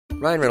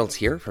Ryan Reynolds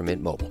here from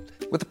Mint Mobile.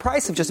 With the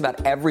price of just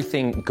about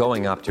everything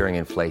going up during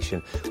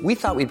inflation, we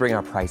thought we'd bring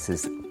our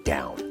prices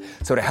down.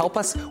 So to help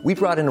us, we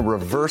brought in a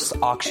reverse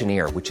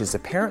auctioneer, which is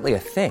apparently a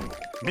thing.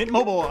 Mint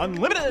Mobile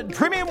Unlimited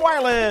Premium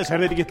Wireless. How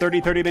to get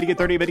 30, 30, bit to get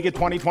 30, bit to get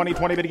 20, 20,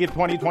 20, bit to get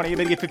 20, 20,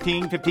 bit to get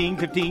 15, 15,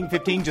 15,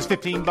 15, just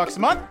 $15 a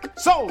month?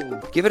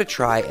 Sold! Give it a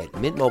try at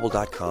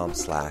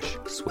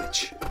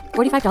mintmobile.com/switch.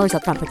 $45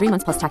 up front for 3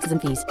 months plus taxes and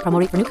fees. Promo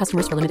rate for new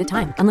customers for limited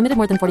time. Unlimited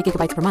more than 40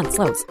 gigabytes per month.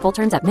 Slows full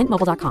terms at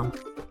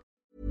mintmobile.com.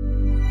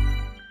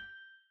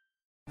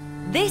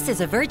 This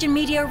is a Virgin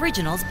Media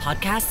Originals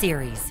podcast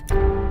series.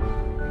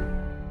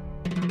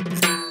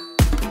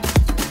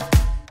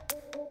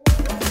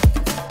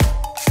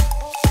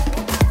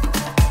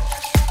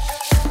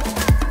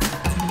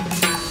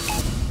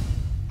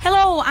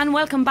 Hello and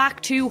welcome back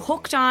to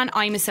Hooked On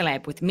I'm a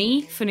Celeb with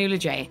me, Fionnuala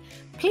J.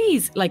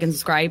 Please like and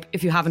subscribe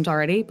if you haven't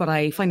already, but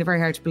I find it very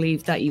hard to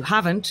believe that you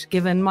haven't,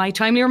 given my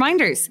timely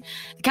reminders.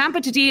 The camp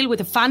had to deal with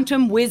a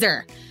phantom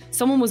whizzer.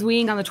 Someone was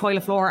weeing on the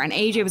toilet floor and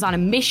AJ was on a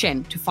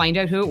mission to find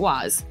out who it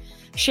was.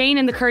 Shane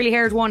and the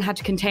curly-haired one had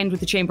to contend with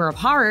the Chamber of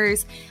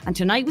Horrors, and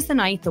tonight was the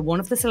night that one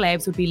of the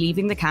celebs would be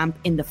leaving the camp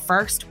in the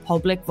first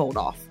public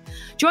vote-off.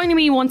 Joining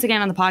me once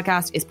again on the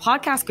podcast is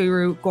podcast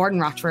guru Gordon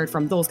Rochford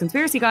from Those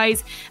Conspiracy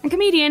Guys and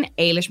comedian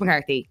Ailish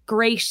McCarthy.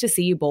 Great to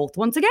see you both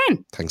once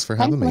again. Thanks for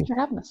having me. Thanks for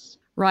having us.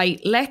 Right,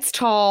 let's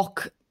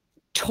talk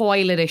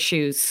toilet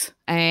issues.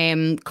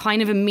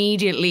 Kind of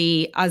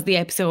immediately as the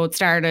episode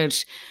started,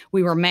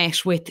 we were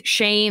met with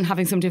Shane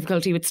having some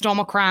difficulty with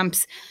stomach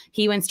cramps.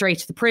 He went straight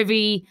to the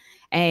privy.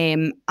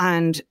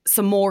 And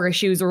some more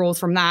issues arose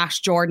from that.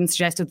 Jordan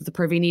suggested that the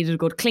privy needed a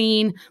good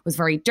clean, was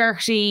very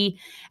dirty.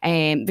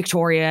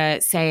 Victoria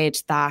said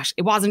that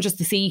it wasn't just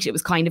the seat, it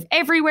was kind of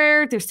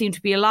everywhere. There seemed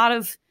to be a lot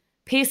of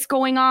piss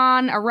going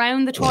on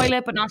around the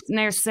toilet, but not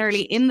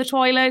necessarily in the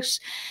toilet.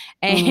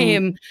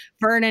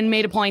 Vernon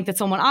made a point that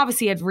someone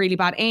obviously had really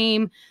bad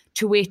aim,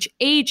 to which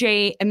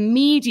AJ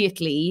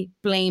immediately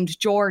blamed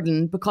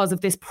Jordan because of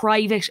this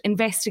private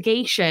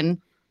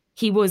investigation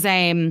he was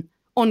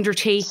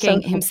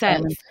undertaking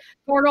himself.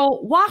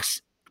 Gordo, what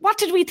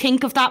did we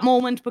think of that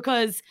moment?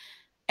 Because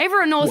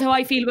everyone knows how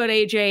I feel about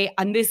AJ,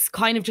 and this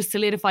kind of just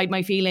solidified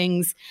my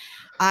feelings.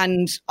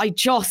 And I'm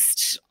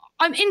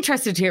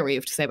interested to hear what you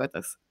have to say about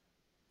this.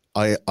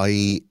 I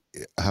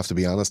have to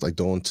be honest, I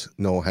don't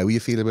know how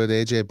you feel about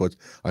AJ, but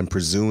I'm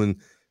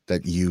presuming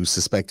that you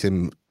suspect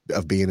him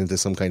of being into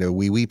some kind of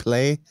wee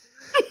play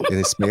in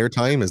his spare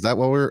time. Is that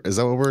what we're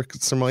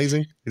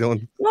surmising? You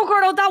don't. No,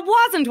 Gordo, that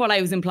wasn't what I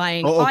was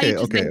implying. Oh, okay, I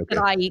just think that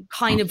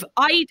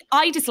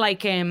I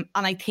dislike him,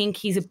 and I think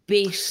he's a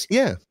bit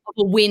of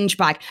a whinge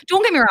bag.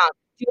 Don't get me wrong.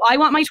 Do I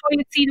want my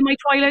toilet seat in my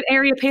toilet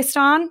area pissed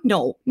on?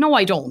 No,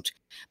 I don't.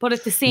 But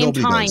at the same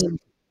time,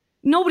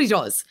 nobody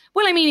does.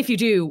 Well, I mean, if you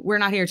do, we're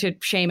not here to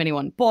shame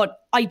anyone. But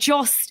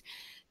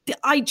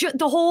the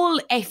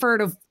whole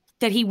effort of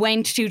that he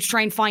went to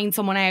try and find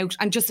someone out,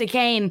 and just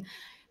again,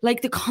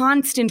 like the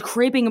constant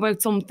cribbing about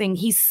something.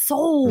 He's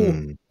so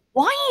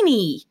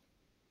whiny.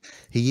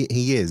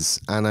 He is.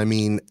 And I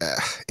mean,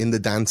 in the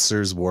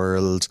dancers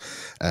world,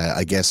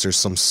 I guess there's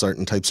some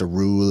certain types of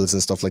rules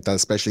and stuff like that,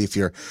 especially if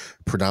you're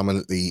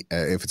predominantly,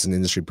 if it's an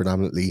industry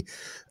predominantly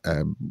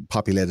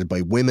populated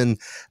by women,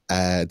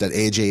 that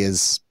AJ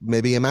is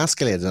maybe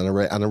emasculated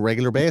on a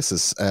regular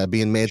basis,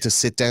 being made to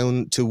sit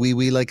down to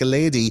wee like a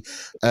lady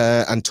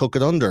and tuck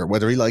it under,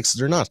 whether he likes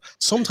it or not.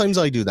 Sometimes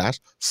I do that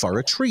for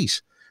a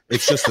treat.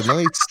 It's just a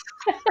nice,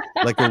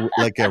 like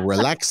a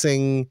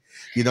relaxing.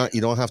 You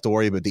don't have to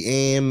worry about the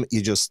aim.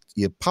 You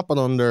pop it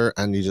under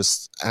and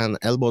and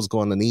elbows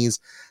go on the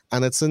knees,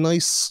 and it's a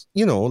nice,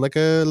 like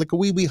a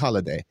wee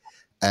holiday.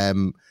 I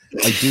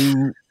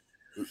do,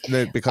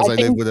 because I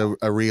live with a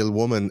real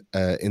woman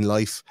in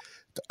life.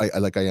 I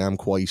am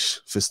quite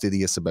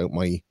fastidious about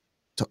my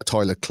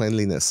toilet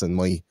cleanliness and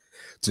my,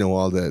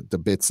 all the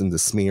bits and the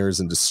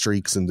smears and the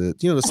streaks and the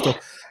the stuff.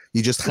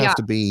 You just have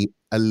to be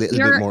a little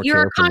bit more careful.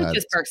 You're a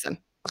conscious person.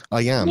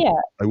 I am. Yeah,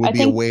 I will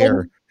be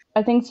aware.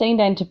 I think staying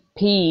down to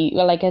pee,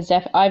 I've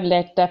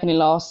definitely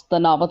lost the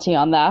novelty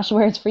on that.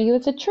 Whereas for you,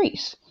 it's a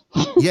treat.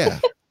 Yeah.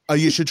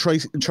 You should try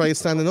it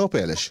standing up,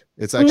 Ailish.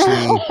 It's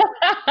actually,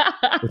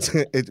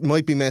 it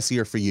might be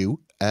messier for you,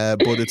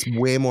 but it's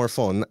way more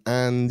fun,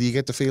 and you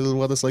get to feel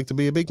what it's like to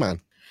be a big man.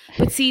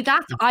 But see,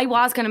 I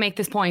was going to make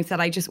this point that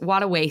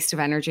what a waste of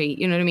energy.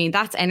 You know what I mean?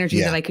 That's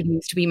energy that I could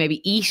use to be maybe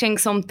eating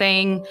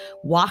something,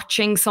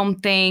 watching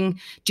something,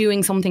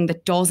 doing something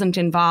that doesn't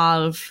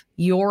involve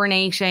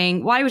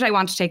urinating. Why would I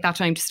want to take that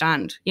time to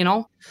stand,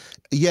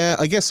 Yeah,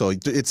 I guess so.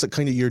 It's a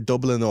kind of, you're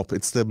doubling up.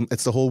 It's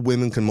the whole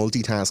women can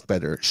multitask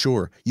better.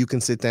 Sure, you can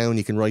sit down,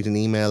 you can write an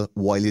email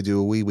while you do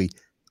a wee.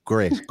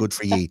 Great, good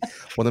for ye.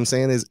 What I'm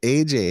saying is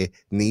AJ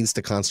needs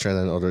to concentrate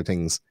on other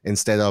things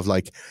instead of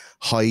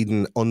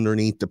hiding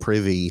underneath the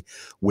privy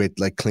with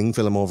cling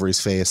film over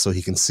his face so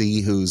he can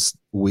see who's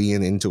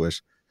weeing into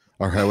it,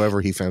 or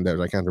however he found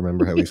out. I can't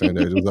remember how he found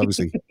out. It was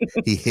obviously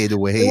he hid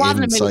away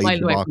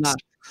inside the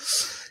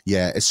box.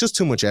 Yeah, it's just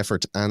too much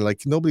effort, and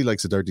nobody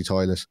likes a dirty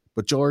toilet.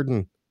 But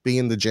Jordan,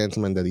 being the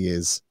gentleman that he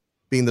is,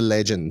 being the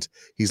legend.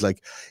 He's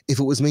like, if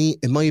it was me,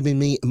 it might have been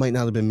me, it might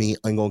not have been me.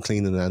 I'm going to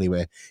clean it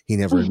anyway. He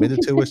never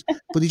admitted to it,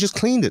 but he just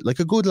cleaned it like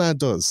a good lad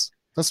does.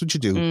 That's what you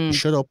do. You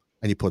shut up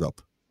and you put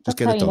up. Just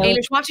get it done.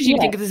 Ailish, what did you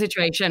think of the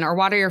situation, or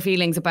what are your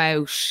feelings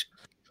about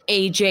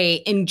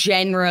AJ in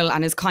general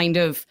and his kind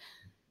of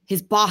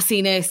his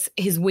bossiness,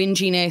 his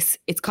whinginess?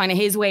 It's kind of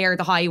his way or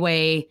the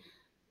highway.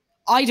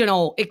 I don't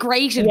know. It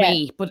grated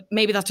me, but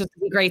maybe that's just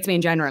because it grates me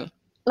in general.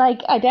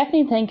 Like, I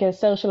definitely think a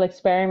social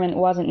experiment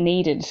wasn't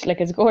needed. Like,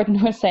 as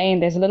Gordon was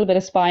saying, there's a little bit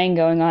of spying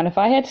going on. If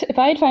I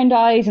had found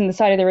eyes in the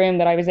side of the room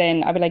that I was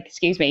in, I'd be like,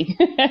 excuse me.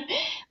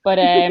 But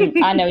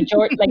I know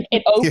Jordan, like,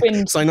 it opened.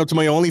 Yeah, sign up to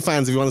my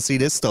OnlyFans if you want to see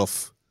this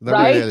stuff.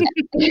 Right?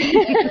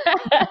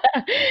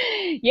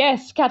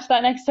 Yes, catch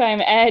that next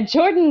time.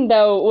 Jordan,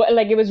 though,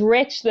 like, it was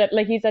rich that,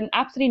 like, he's in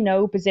absolutely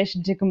no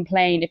position to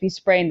complain if he's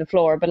spraying the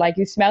floor, but, like,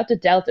 he smelt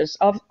it, dealt it.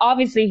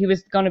 Obviously, he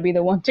was going to be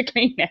the one to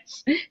clean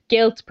it.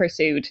 Guilt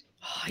pursued.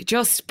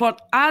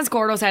 But as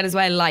Gordo said as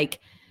well, like,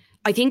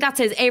 I think that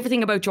says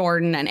everything about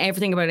Jordan and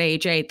everything about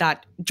AJ,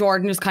 that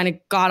Jordan just kind of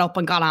got up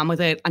and got on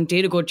with it and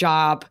did a good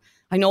job.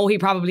 I know he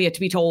probably had to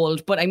be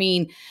told, but I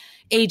mean,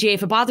 AJ,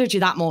 if it bothered you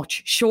that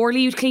much,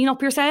 surely you'd clean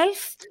up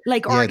yourself?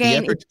 Like, or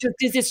again,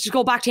 does this just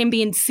go back to him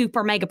being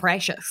super mega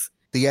precious?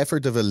 The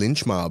effort of a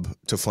lynch mob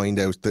to find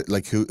out that,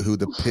 like,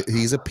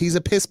 he's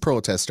a piss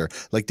protester.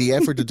 Like, the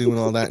effort of doing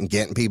all that and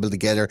getting people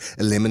together,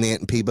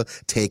 eliminating people,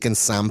 taking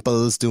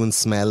samples, doing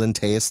smell and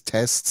taste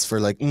tests for,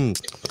 like,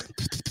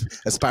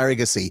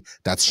 asparagus-y.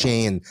 That's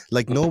Shane.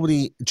 Like,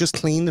 nobody just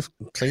clean the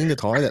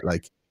toilet,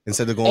 like,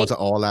 instead of going to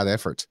all that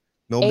effort.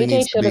 Nobody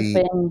needs to be.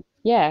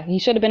 He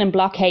should have been in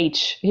Block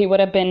H. He would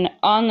have been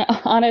on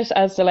it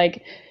as to,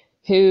 like,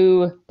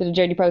 who did a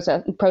dirty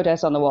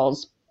protest on the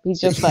walls.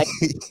 He's just like.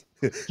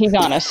 He's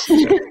honest. How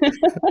do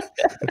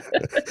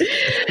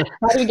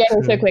we get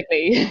here so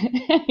quickly?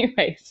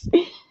 Anyways,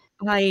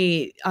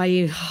 I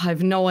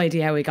have no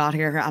idea how we got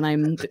here, and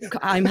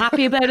I'm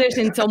happy about it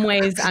in some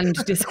ways and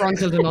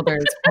disgruntled in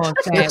others. But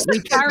we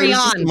carry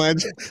on.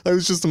 I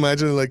was just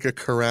imagining like a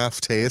carafe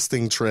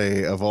tasting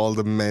tray of all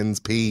the men's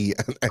pee,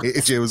 and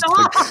AJ was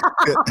like,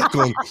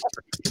 going,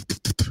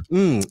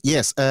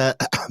 yes,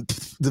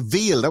 the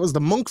veal. That was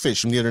the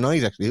monkfish from the other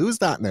night. Actually, who's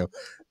that now?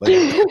 Like,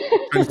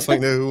 trying to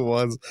find out who it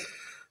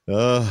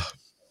was.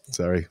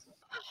 Sorry.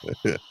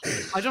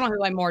 I don't know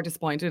who I'm more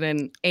disappointed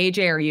in,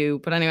 AJ or you,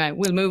 but anyway,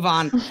 we'll move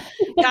on.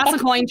 Castle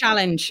Coin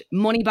Challenge,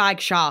 money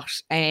bag shot.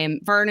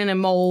 Vernon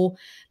and Mo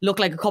look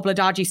like a couple of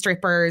dodgy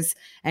strippers.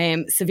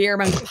 Severe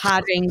amount of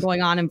padding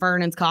going on in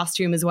Vernon's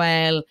costume as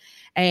well.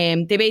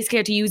 They basically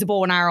had to use a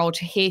bow and arrow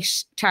to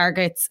hit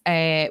targets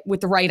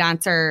with the right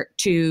answer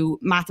to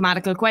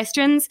mathematical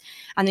questions,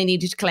 and they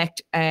needed to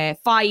collect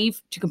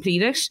 5 to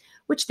complete it,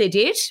 which they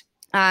did.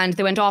 And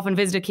they went off and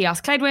visited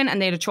Kiosk Cledwin,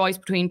 and they had a choice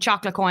between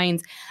chocolate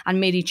coins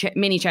and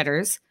mini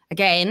cheddars.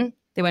 Again,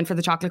 they went for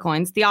the chocolate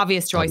coins. The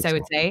obvious choice, I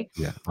would say.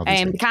 Yeah,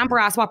 the camper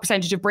asked what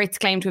percentage of Brits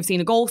claimed to have seen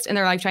a ghost in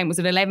their lifetime. Was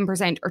it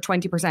 11% or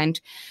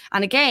 20%?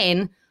 And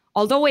again,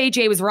 although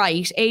AJ was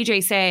right,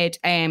 AJ said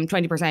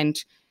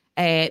 20%.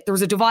 There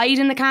was a divide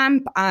in the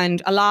camp,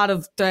 and a lot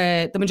of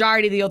the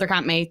majority of the other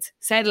campmates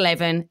said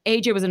 11.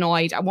 AJ was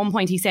annoyed. At one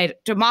point he said,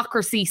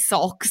 democracy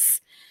sucks.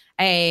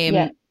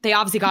 They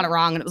obviously got it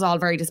wrong, and it was all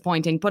very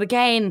disappointing. But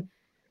again,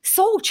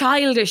 so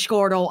childish,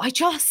 Gordo. I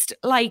just,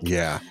 like,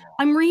 I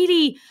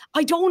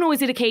don't know,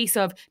 is it a case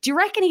of, do you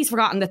reckon he's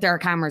forgotten that there are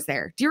cameras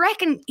there? Do you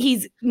reckon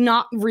he's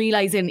not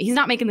realising, he's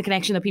not making the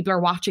connection that people are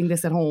watching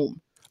this at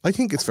home? I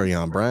think it's very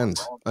on brand.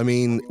 I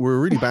mean, we're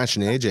really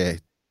bashing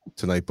AJ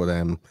tonight, but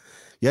I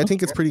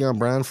think it's pretty on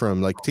brand for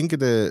him. Like, think of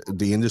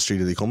the industry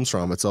that he comes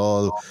from. It's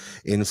all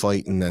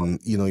infighting, and,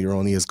 you know, you're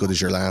only as good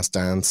as your last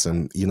dance,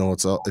 and, you know,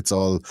 it's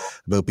all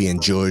about being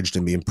judged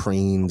and being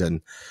preened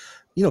and,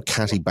 you know,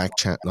 catty back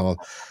chat and all.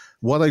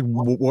 What I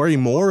worry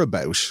more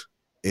about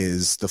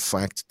is the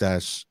fact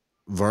that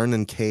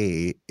Vernon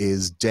Kay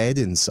is dead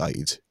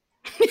inside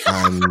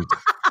and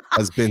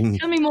has been.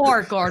 Tell me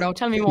more, Gordo.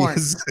 Tell me more.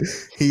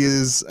 He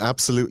is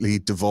absolutely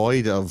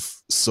devoid of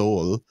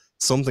soul.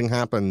 Something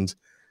happened,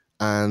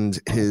 and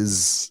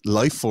his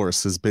life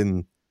force has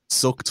been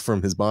sucked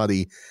from his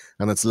body,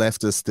 and it's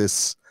left us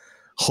this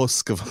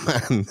husk of a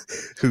man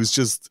who's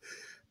just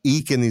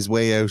eking his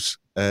way out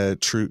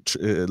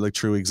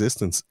through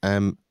existence.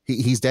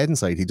 He's dead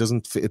inside. He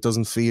doesn't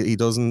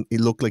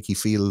look like he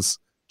feels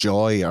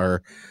joy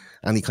or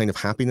any kind of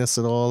happiness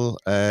at all.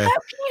 How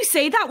can you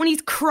say that when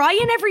he's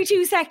crying every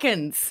 2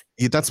 seconds?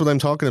 Yeah, that's what I'm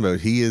talking about.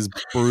 He is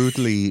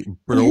brutally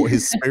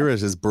his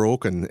spirit is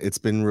broken. It's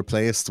been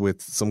replaced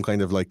with some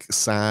kind of like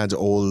sad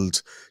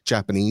old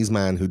Japanese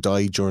man who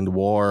died during the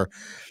war,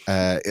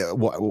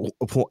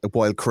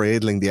 while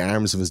cradling the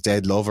arms of his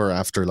dead lover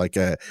after like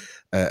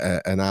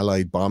an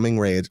Allied bombing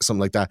raid,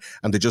 something like that.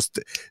 And it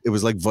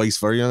was like Vice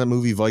Versa, you know that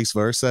movie Vice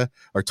Versa,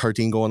 or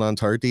 13 Going on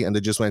 30, and they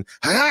just went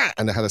ha,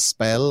 and they had a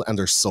spell, and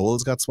their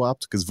souls got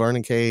swapped, because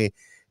Vernon Kay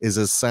is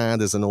as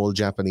sad as an old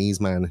Japanese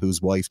man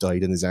whose wife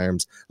died in his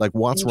arms. Like,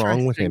 what's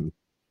wrong with him?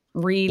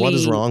 really What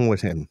is wrong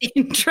with him?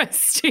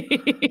 interesting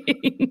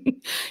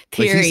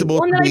Like, theory.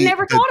 One that I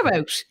never thought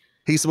about.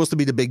 He's supposed to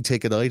be the big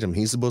ticket item.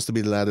 He's supposed to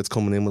be the lad that's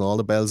coming in with all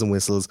the bells and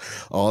whistles,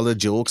 all the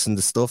jokes and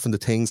the stuff and the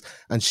things.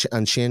 And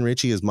Shane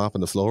Ritchie is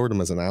mopping the floor with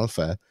him as an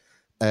alpha.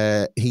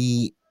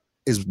 He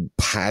is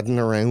padding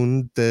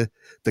around the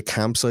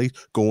campsite,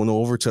 going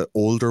over to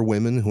older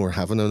women who are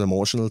having an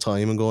emotional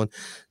time and going,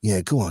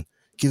 yeah, go on,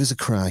 give us a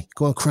cry.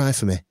 Go on, cry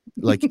for me.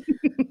 Like,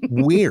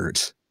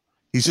 weird.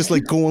 He's just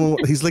like going,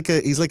 he's like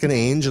an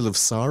angel of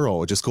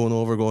sorrow, just going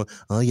over going,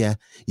 oh yeah,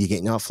 you're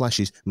getting all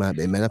flashes, might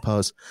be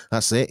menopause.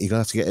 That's it. You're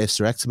going to have to get a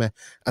hysterectomy.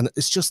 And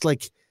it's just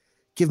like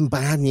giving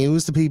bad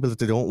news to people that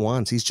they don't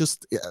want. He's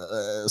just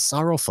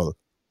sorrowful.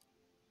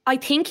 I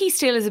think he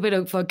still is a bit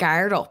of a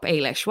guard up,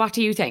 Ailish. What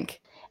do you think?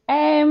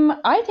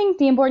 I think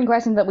the important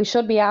question that we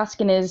should be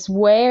asking is,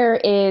 where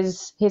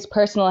is his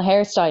personal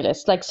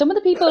hairstylist? Like, some of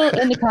the people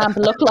in the camp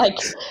look like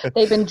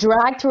they've been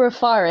dragged through a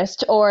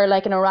forest or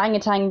like an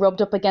orangutan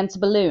rubbed up against a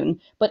balloon.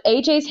 But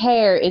AJ's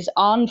hair is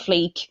on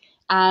fleek,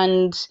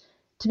 and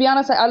to be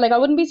honest, I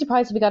wouldn't be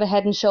surprised if we got a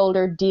Head and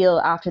Shoulder deal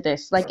after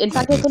this. Like, in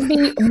fact, I couldn't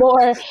be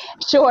more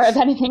sure of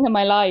anything in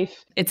my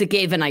life. It's a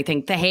given, I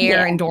think. The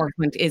hair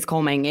endorsement is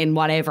coming in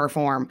whatever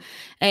form.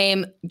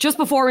 Just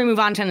before we move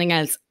on to anything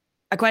else,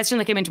 a question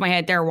that came into my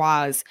head there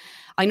was,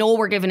 I know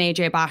we're giving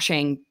AJ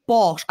bashing,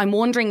 but I'm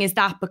wondering, is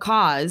that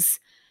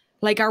because,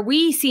 like, are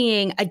we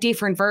seeing a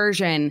different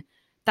version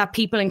that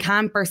people in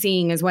camp are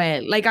seeing as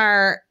well? Like,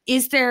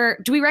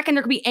 do we reckon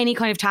there could be any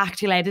kind of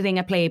tactical editing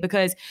at play?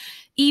 Because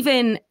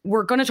even,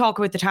 we're going to talk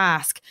about the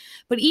task,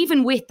 but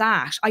even with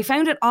that, I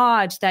found it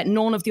odd that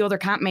none of the other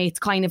campmates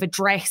kind of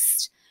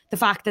addressed the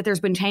fact that there's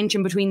been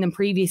tension between them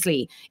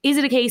previously. Is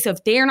it a case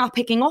of they're not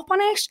picking up on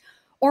it?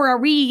 Or are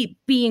we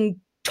being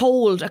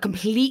told a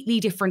completely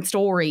different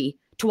story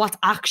to what's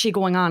actually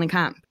going on in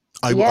camp?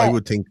 I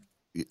would think,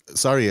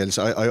 sorry, Elish,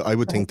 I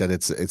would think that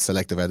it's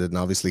selective editing,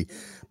 obviously,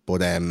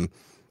 but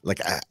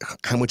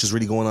how much is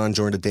really going on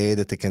during the day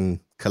that they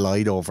can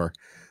collide over?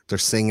 They're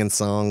singing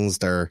songs,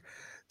 they're,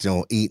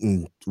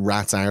 eating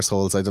rats'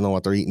 arseholes. I don't know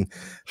what they're eating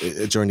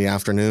during the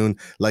afternoon.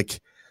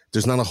 Like,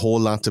 there's not a whole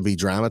lot to be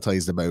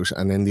dramatized about.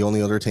 And then the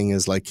only other thing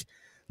is, like,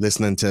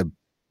 listening to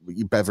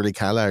Beverly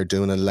Callard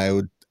doing a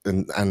loud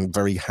and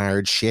very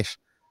hard shit.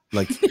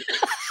 Like,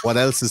 what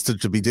else is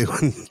to be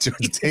doing during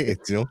the day,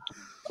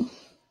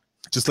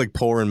 Just like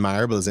pouring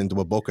marbles into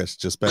a bucket.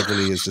 Just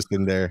Beverly is just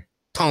in there,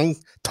 tong,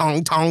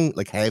 tong, tong,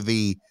 like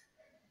heavy,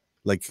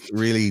 like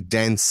really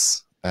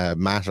dense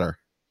matter.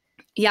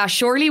 Yeah,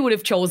 surely would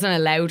have chosen a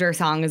louder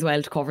song as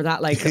well to cover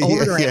that. Like,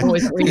 Over the Rainbow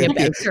isn't really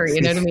about her, you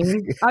know what I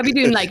mean? I'd be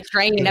doing like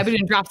Train, I'd be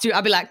doing Drop 2,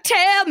 I'd be like,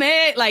 tell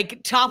me,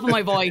 like top of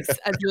my voice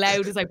as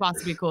loud as I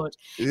possibly could. What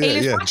do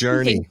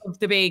you think of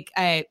the big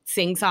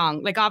sing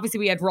song? Like, obviously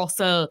we had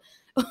Russell.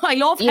 I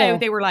love how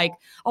they were like,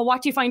 oh,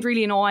 what do you find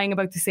really annoying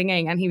about the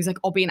singing? And he was like,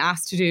 oh, being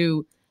asked to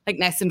do like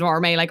Ness and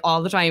Dorme like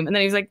all the time. And then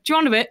he was like, do you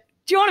want a bit?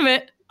 Do you want a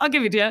bit? I'll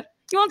give it to you.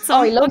 You want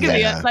some? I'll give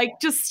it to you. Like,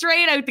 just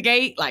straight out the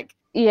gate, like.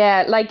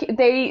 Yeah, like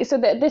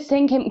this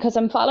thing came, because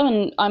I'm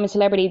following I'm a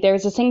Celebrity.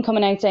 There's a thing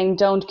coming out saying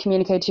don't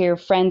communicate to your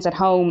friends at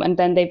home, and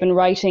then they've been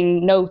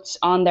writing notes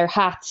on their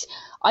hats.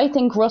 I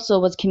think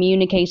Russell was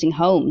communicating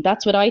home.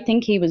 That's what I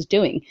think he was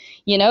doing.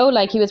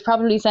 Like, he was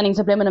probably sending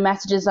subliminal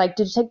messages like,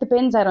 did you take the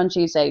bins out on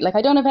Tuesday? Like,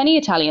 I don't have any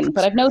Italian,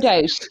 but I've no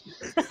doubt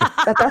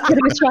that's what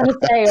he was trying to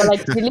say. Or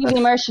like, did you leave the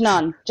immersion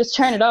on? Just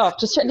turn it off.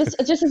 Just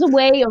as a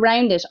way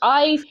around it.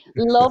 I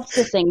loved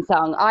the sing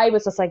song. I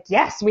was just like,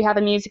 yes, we have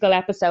a musical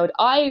episode.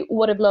 I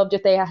would have loved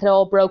if they had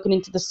all broken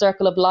into the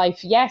circle of life.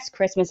 Yes,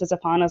 Christmas is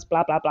upon us,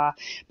 blah, blah, blah.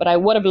 But I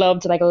would have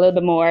loved like a little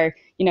bit more,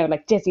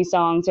 like Disney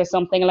songs or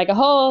something, like a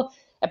whole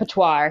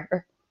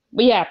repertoire.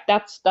 But yeah,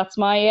 that's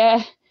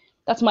my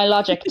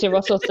logic to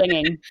Russell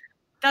singing.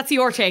 That's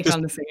your take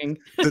on the singing.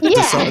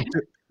 The song,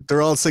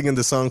 they're all singing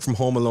the song from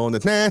Home Alone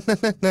that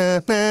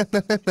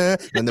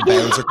and the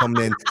bells are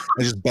coming in, and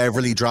just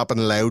Beverly dropping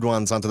loud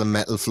ones onto the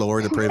metal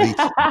floor of the privy.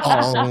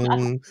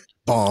 Bong,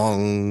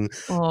 bong,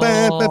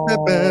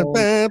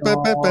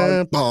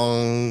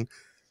 bong.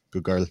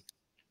 Good girl.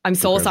 I'm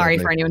so sorry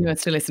for anyone who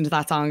has to listen to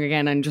that song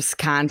again and just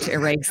can't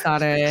erase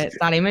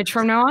that image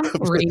from now on.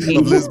 Really.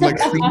 Liz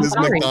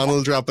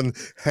McDonald dropping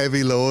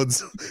heavy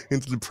loads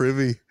into the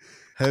privy.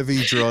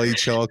 Heavy, dry,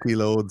 chalky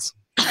loads.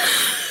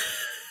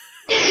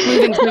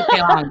 Moving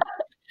quickly on.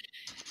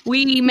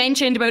 We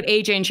mentioned about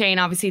AJ and Shane.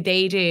 Obviously,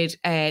 they did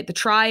the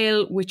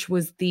trial, which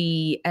was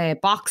the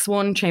box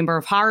one, Chamber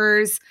of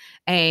Horrors.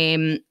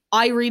 I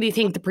really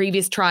think the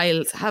previous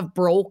trials have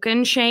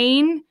broken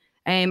Shane.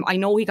 I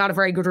know he got a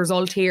very good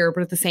result here,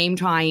 but at the same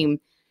time,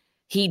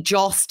 he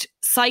just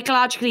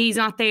psychologically, he's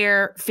not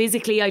there.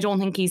 Physically, I don't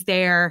think he's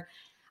there.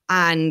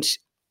 And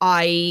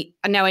I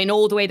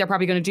know the way they're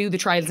probably going to do the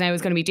trials now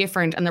is going to be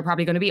different, and they're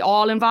probably going to be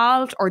all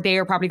involved, or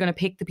they're probably going to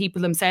pick the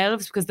people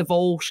themselves, because the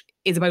vote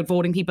is about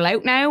voting people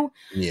out now.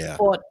 Yeah.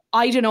 But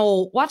I don't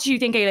know. What do you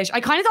think, Ailish? I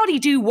kind of thought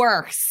he'd do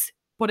worse,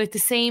 but at the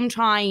same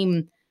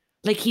time,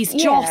 like, he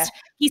said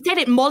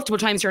it multiple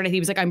times during it. He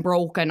was like, I'm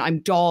broken, I'm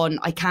done,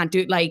 I can't do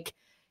it. Like,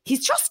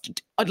 he's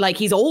just like,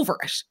 he's over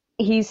it.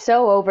 he's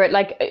so over it.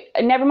 Like,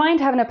 never mind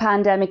having a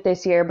pandemic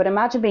this year, but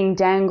imagine being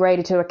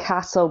downgraded to a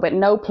castle with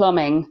no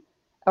plumbing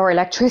or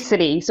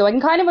electricity. So I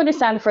can kind of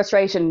understand the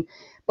frustration.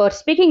 But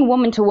speaking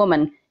woman to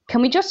woman,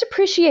 can we just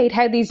appreciate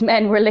how these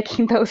men were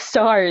licking those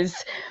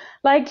stars?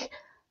 Like,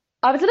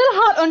 I was a little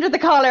hot under the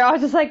collar. I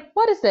was just like,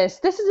 what is this?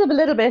 This is a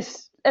little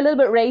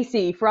bit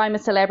racy for I'm a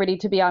Celebrity,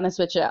 to be honest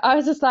with you. I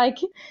was just like,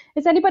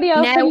 is anybody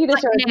else thinking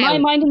this, or is my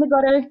mind in the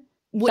gutter?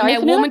 Sorry,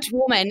 now, woman to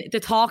woman, the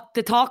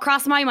talk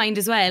crossed my mind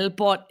as well,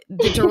 but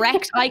the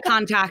direct eye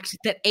contact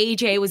that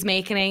AJ was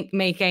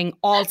making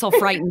also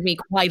frightened me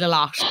quite a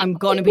lot. I'm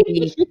going to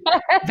be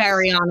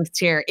very honest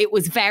here. It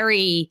was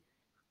very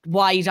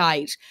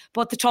wide-eyed,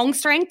 but the tongue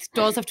strength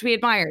does have to be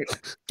admired.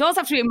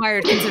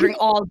 Considering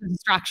all the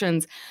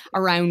distractions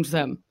around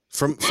them.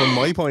 From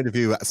my point of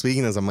view,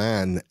 speaking as a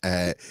man,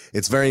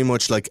 it's very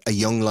much like a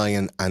young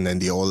lion and then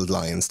the old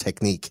lion's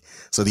technique.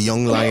 So the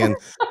young lion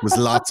was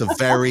lots of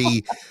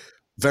very,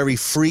 very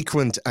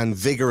frequent and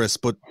vigorous,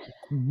 but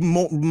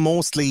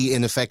mostly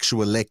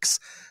ineffectual licks.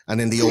 And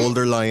then the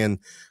older lion,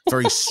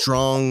 very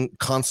strong,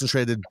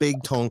 concentrated,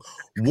 big tongue.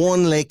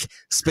 One lick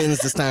spins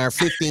the star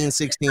 15,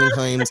 16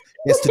 times,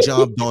 gets the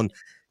job done.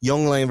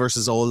 Young lion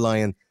versus old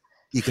lion.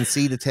 You can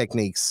see the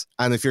techniques.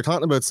 And if you're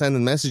talking about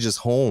sending messages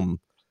home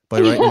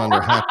by writing them on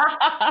their hat,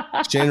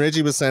 Shane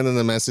Ritchie was sending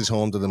a message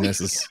home to the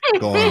missus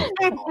going,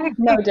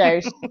 no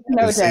doubt.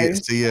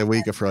 See you a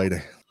week of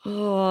Friday.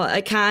 Oh,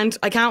 I can't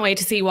wait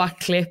to see what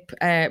clip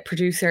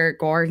producer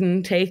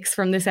Gordon takes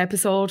from this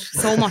episode.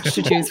 So much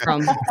to choose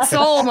from.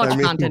 So much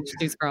content to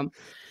choose from.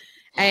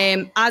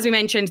 As we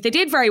mentioned, they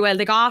did very well.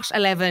 They got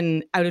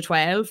 11 out of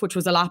 12, which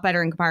was a lot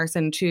better in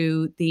comparison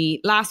to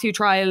the last few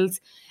trials.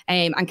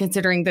 And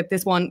considering that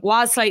this one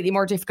was slightly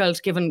more difficult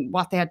given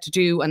what they had to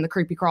do and the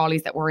creepy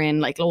crawlies that were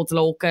in, like loads of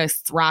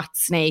locusts,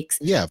 rats, snakes,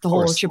 the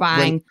whole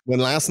shebang. When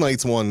last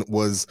night's one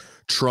was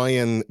try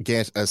and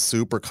get a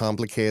super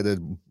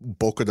complicated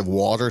bucket of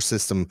water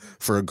system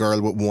for a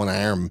girl with one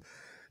arm,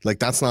 like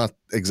that's not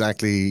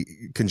exactly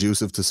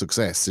conducive to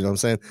success. You know what I'm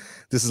saying?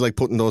 This is like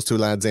putting those two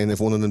lads in. If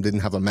one of them didn't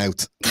have a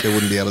mouth, they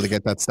wouldn't be able to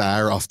get that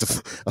star off the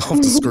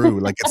screw.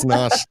 Like it's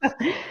not.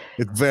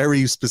 It's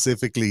very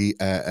specifically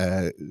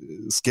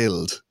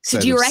skilled. So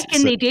do you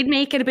reckon they did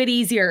make it a bit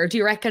easier? Or do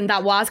you reckon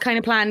that was kind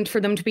of planned for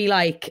them to be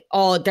like,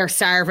 oh, they're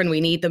starving, we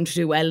need them to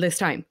do well this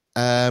time?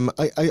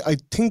 I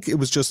think it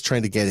was just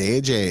trying to get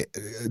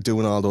AJ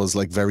doing all those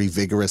like very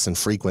vigorous and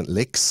frequent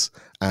licks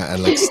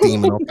and like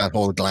steaming up that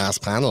whole glass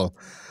panel.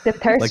 The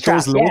thirst like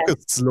trap, those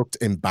locusts looked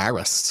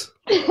embarrassed.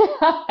 You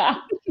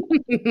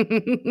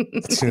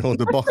know,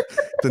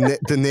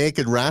 the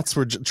naked rats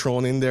were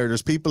thrown in there.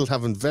 There's people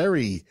having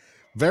very,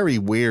 very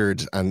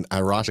weird and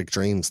erotic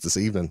dreams this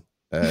evening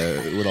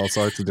with all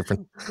sorts of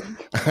different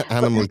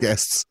animal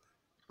guests.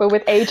 But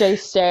with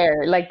AJ's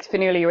stare, like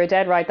Fionnuala, you were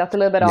dead right. That's a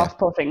little bit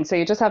off-putting. So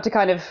you just have to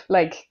kind of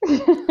like.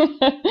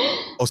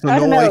 Oh, so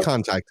no eye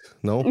contact?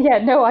 No. Yeah,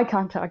 no eye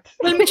contact.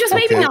 Well, just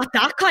maybe not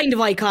that kind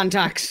of eye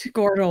contact,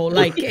 Gordo.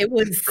 Like it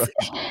was.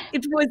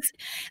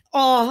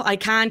 Oh, I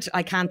can't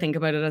think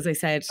about it. As I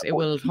said, it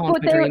will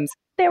haunt my dreams.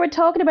 They were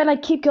talking about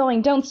like keep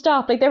going, don't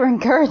stop. Like they were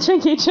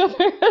encouraging each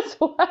other as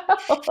well.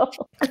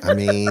 I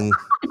mean,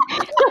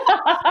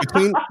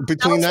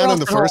 between that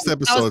and the first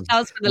episode, that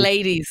was for the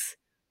ladies.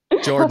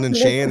 Jordan and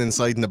Shane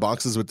inside in the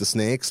boxes with the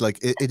snakes, like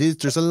it is.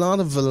 There's a lot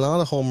of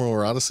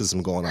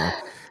homoeroticism going on.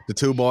 The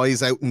two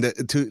boys out in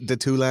the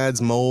two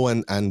lads, Mo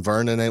and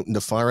Vernon, out in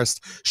the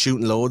forest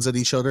shooting loads at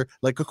each other.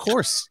 Like, of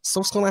course,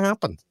 stuff's going to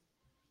happen.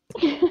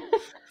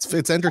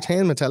 It's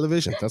entertainment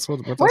television. That's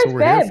what we're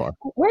here for.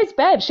 Where's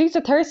Bev? She's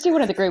the thirsty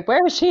one of the group.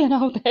 Where was she in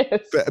all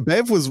this?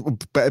 Bev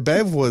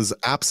was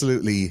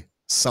absolutely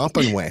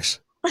sopping wet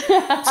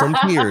from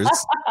tears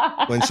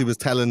when she was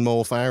telling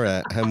Mo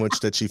Farah how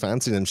much that she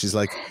fancied him. She's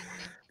like,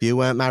 "You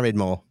weren't married,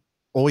 Mo."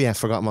 Oh yeah,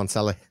 forgot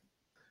Montelli.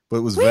 But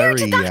it was Where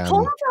did that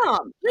come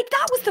from? Like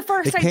that was the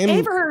first I've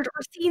ever heard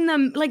or seen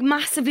them like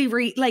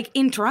massively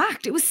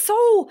interact. It was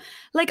so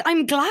like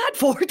I'm glad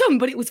for them,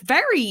 but it was a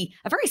very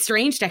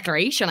strange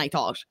declaration, I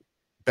thought.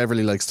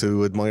 Beverly likes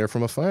to admire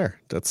from afar.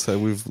 That's how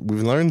we've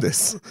learned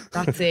this.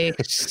 That's it.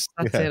 That's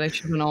it. I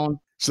should have known.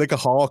 She's like a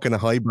hawk in a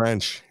high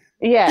branch.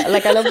 Yeah,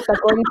 like I love that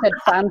Gordon said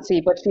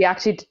fancy, but she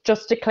actually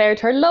just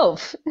declared her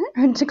love.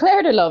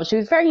 She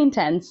was very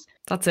intense.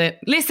 That's it.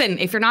 Listen,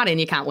 if you're not in,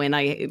 you can't win.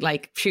 I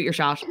like shoot your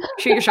shot.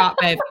 Shoot your shot,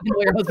 Bev. You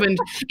know your husband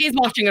is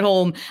watching at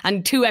home,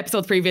 and 2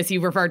 episodes previous,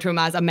 you referred to him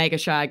as a mega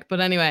shag.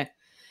 But anyway,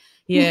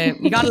 yeah,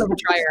 you gotta love a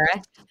trier,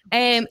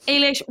 eh?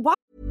 Ailish, what?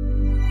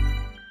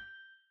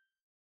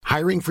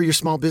 Hiring for your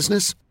small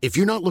business? If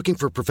you're not looking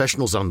for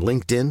professionals on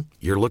LinkedIn,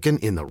 you're looking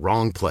in the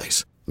wrong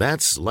place.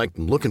 That's like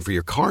looking for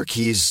your car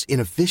keys in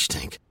a fish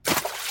tank.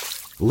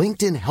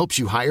 LinkedIn helps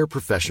you hire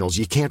professionals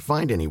you can't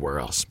find anywhere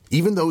else,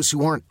 even those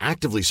who aren't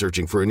actively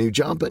searching for a new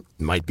job but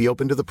might be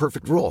open to the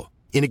perfect role.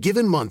 In a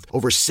given month,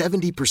 over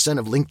 70%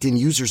 of LinkedIn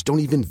users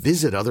don't even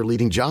visit other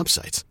leading job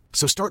sites.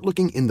 So start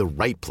looking in the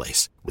right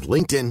place. With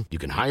LinkedIn, you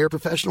can hire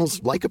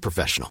professionals like a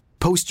professional.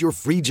 Post your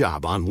free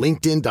job on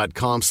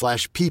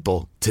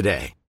linkedin.com/people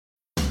today.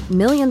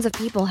 Millions of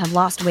people have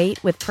lost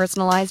weight with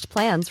personalized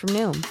plans from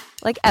Noom.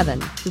 Like Evan,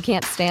 who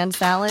can't stand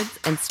salads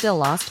and still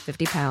lost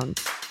 50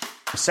 pounds.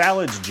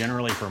 Salads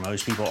generally for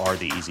most people are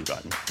the easy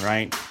button,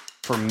 right?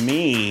 For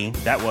me,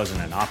 that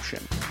wasn't an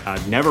option.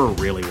 I never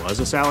really was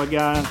a salad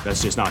guy.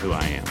 That's just not who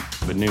I am.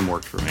 But Noom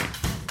worked for me.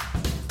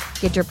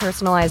 Get your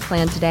personalized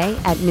plan today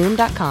at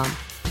Noom.com.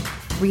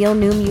 Real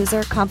Noom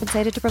user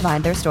compensated to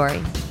provide their story.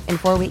 In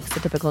 4 weeks, the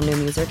typical Noom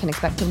user can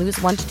expect to lose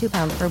 1 to 2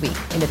 pounds per week.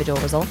 Individual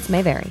results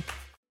may vary.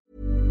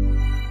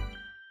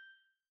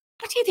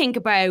 What do you think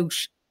about,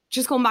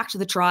 just going back to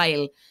the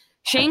trial,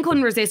 Shane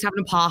couldn't resist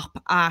having a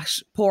pop at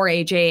poor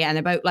AJ and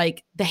about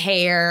like the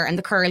hair and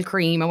the curl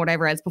cream and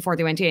whatever else before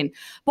they went in.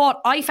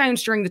 But I found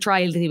during the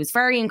trial that he was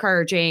very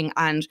encouraging,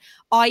 and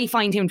I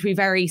find him to be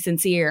very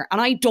sincere. And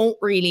I don't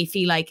really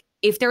feel like,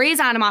 if there is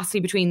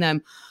animosity between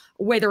them,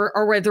 whether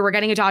we're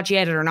getting a dodgy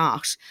edit or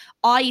not,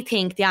 I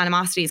think the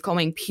animosity is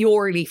coming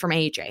purely from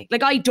AJ.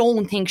 Like, I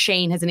don't think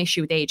Shane has an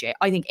issue with AJ.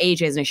 I think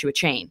AJ has an issue with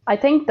Shane. I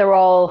think they're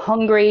all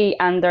hungry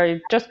and they're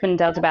just been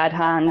dealt a bad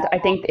hand. I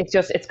think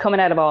it's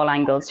coming out of all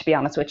angles, to be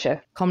honest with you.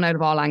 Coming out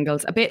of all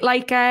angles. A bit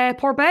like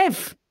poor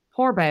Bev.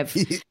 Poor Bev.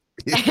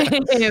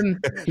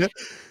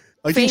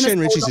 I think Shane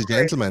Ritchie's a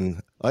gentleman.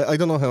 I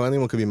don't know how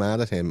anyone could be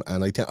mad at him.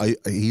 And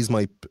he's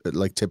my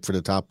tip for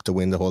the top to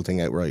win the whole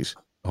thing outright.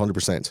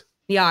 100%.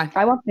 Yeah.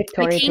 I want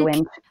Victoria to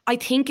win. I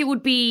think it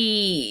would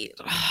be...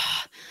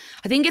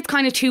 I think it's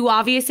kind of too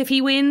obvious if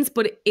he wins,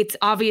 but it's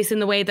obvious in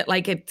the way that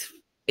like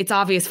it's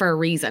obvious for a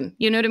reason.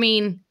 You know what I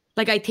mean?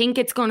 Like, I think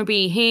it's going to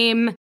be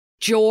him,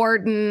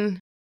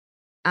 Jordan,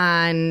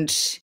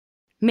 and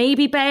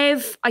maybe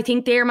Bev. I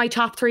think they're my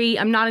top three.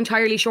 I'm not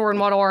entirely sure in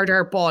what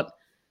order, but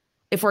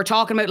if we're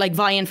talking about like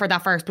vying for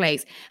that first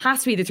place,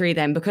 has to be the three of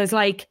them, because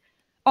like,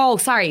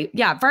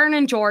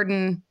 Vernon,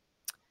 Jordan...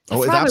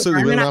 Oh, it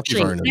absolutely will not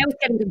be Vernon. Now it's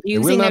getting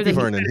confusing. It will not be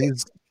Vernon.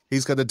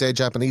 He's got a dead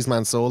Japanese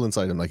man soul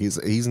inside him. Like he's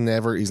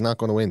not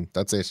going to win.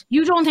 That's it.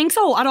 You don't think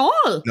so at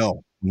all?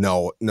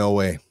 No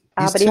way.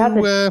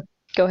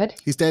 Go ahead.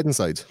 He's dead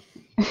inside.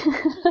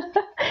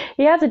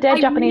 He has a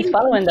dead Japanese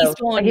following though.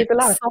 He's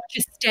done such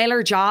a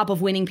stellar job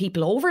of winning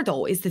people over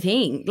though, is the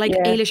thing. Like,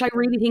 Ailish, I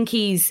really think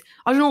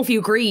I don't know if you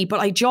agree, but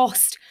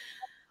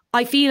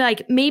I feel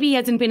like maybe he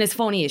hasn't been as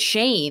funny as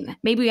Shane.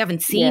 Maybe we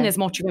haven't seen as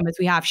much of him as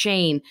we have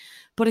Shane.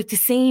 But at the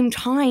same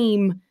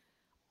time,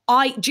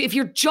 if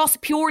you're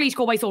just purely to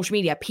go by social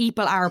media,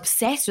 people are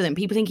obsessed with him.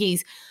 People think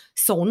he's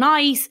so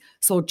nice,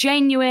 so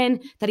genuine,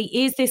 that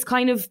he is this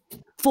kind of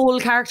full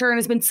character and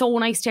has been so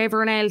nice to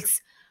everyone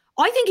else.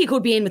 I think he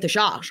could be in with a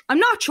shot. I'm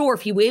not sure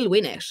if he will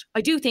win it.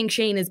 I do think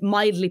Shane is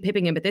mildly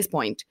pipping him at this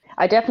point.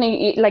 I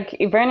definitely, like,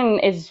 Vernon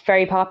is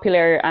very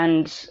popular,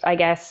 and I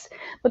guess,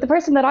 but the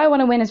person that I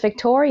want to win is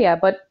Victoria.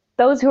 But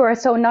those who are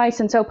so nice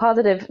and so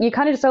positive, you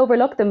kind of just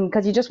overlook them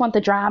because you just want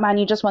the drama and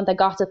you just want the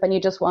gossip and you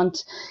just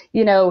want,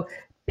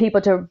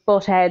 people to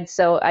butt heads.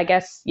 So I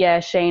guess,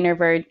 Shane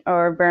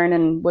or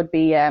Vernon would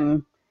be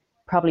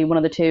probably one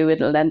of the two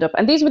it'll end up.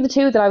 And these were the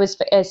two that I was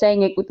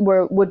saying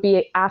would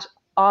be at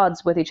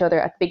odds with each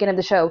other at the beginning of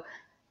the show.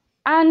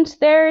 And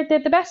they're the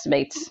best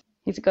mates.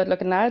 He's a good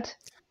looking lad.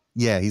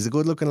 Yeah, he's a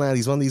good looking lad.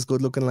 He's one of these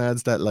good looking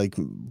lads that like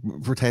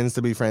pretends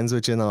to be friends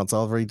with you. No, it's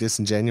all very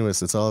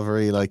disingenuous. It's all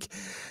very like,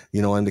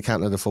 I'm the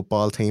captain of the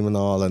football team and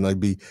all, and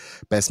I'd be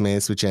best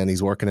mates with you. And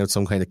he's working out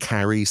some kind of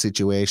carry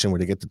situation where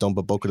they get to dump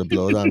a bucket of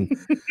blood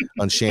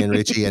on Shane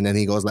Ritchie, and then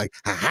he goes like,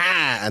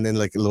 ha, and then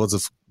like loads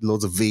of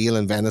veal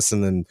and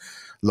venison and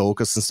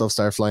locusts and stuff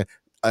start flying.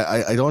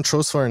 I don't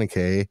trust Vernon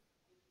Kay.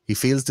 He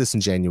feels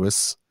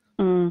disingenuous,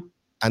 and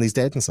he's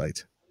dead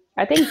inside.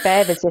 I think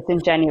Bev is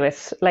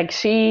disingenuous. Like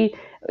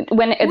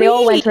when they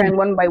all went around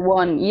one by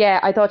one,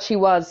 I thought she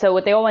was. So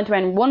they all went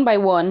around one by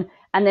one,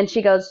 and then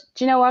she goes,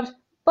 do you know what?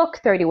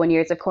 Fuck 31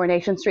 years of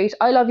Coronation Street.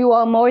 I love you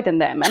all more than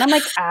them. And I'm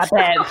like,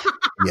 Bev.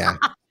 Yeah.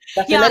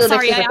 That's a little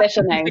bit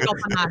superficial now.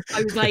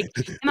 I was like,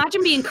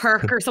 imagine being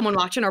Kirk or someone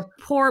watching, or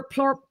poor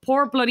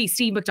bloody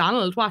Steve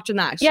McDonald watching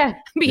that. Yeah.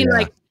 Being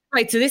like,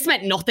 right, so this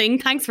meant nothing.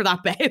 Thanks for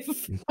that,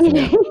 Bev.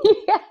 Yeah.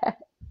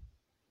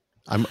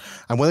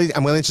 I'm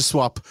willing to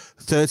swap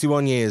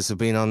 31 years of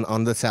being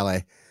on the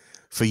telly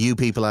for you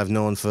people I've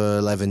known for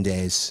 11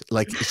 days.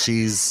 Like,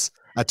 she's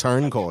a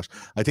turncoat.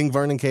 I think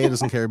Vernon Kay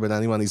doesn't care about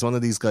anyone. He's one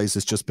of these guys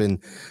that's just been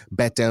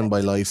bet down by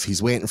life.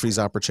 He's waiting for his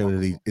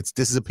opportunity.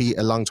 This is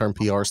a long-term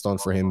PR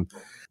stunt for him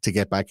to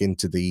get back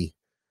into the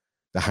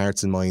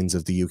hearts and minds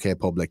of the UK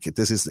public.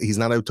 He's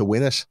not out to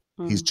win it.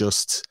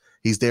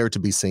 He's there to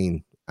be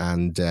seen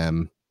and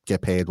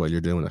get paid while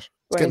you're doing it.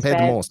 He's getting paid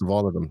the most of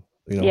all of them.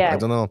 I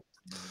don't know.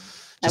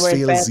 Just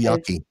feels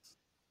yucky.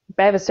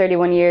 Bev is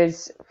 31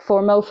 years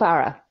for Mo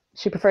Farah.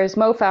 She prefers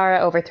Mo Farah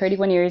over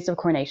 31 years of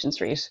Coronation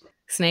Street.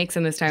 Snakes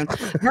in this town.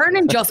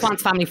 Vernon just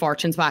wants Family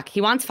Fortunes back.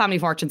 He wants Family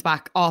Fortunes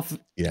back off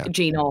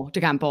Gino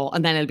D'Acampo,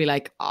 and then he'll be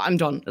like, I'm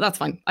done. That's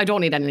fine. I don't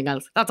need anything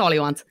else. That's all he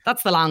wants.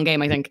 That's the long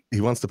game, I think.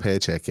 He wants the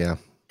paycheck, yeah.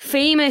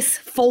 Famous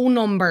phone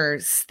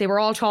numbers. They were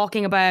all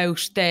talking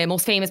about the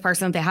most famous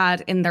person that they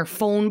had in their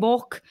phone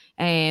book.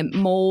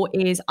 Mo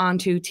is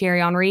onto Thierry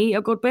Henry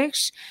a good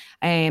bit,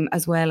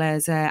 as well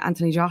as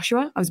Anthony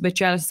Joshua. I was a bit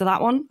jealous of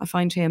that one. I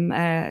find him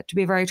to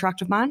be a very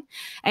attractive man.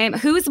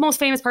 Who is the most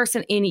famous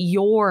person in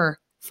your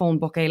phone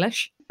book,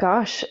 Ailish?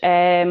 Gosh,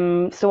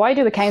 so I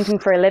do accounting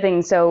for a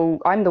living, so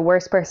I'm the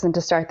worst person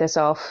to start this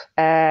off.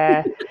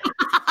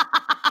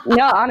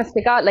 No, honest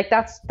to God, like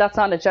that's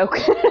not a joke.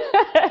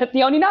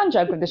 The only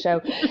non-joke of the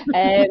show.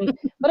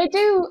 But I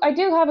do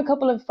have a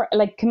couple of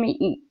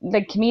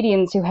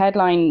comedians who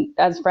headline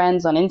as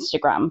friends on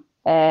Instagram.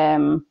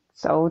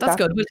 So that's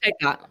good. We'll take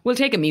that. We'll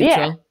take a mutual.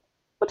 Yeah,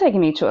 we'll take a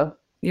mutual.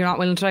 You're not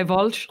willing to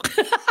divulge?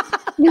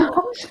 No.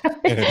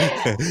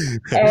 Are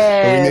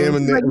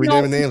we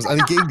naming names?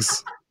 Any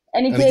gigs?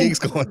 Any gigs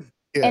going?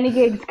 Yeah. Any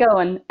gigs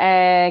going?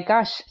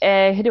 Gosh,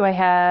 who do I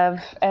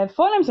have?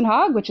 Fulhams and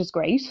Hog, which is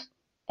great.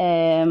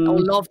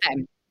 Love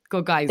them.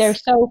 Good guys. They're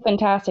so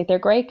fantastic. They're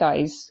great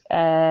guys.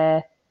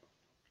 And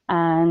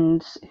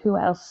who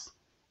else?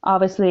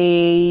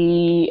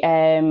 Obviously,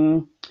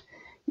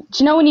 do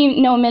you know when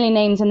you know a million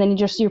names and then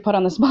you're put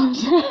on the spot?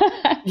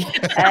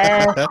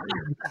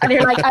 And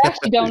you're like, I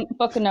actually don't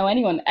fucking know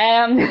anyone.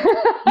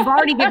 You've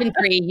already given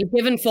 3. You've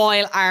given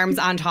Foyle, Arms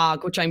and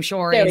Hog, which I'm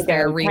sure is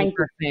their real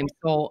first name.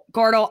 So,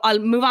 Gordo, I'll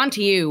move on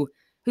to you.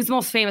 Who's the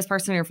most famous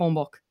person in your phone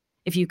book?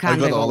 If you can. I've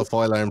got all the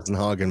Foyle, Arms and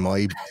Hog in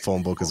my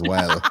phone book as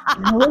well.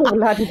 Oh,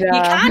 you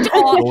can't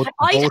all.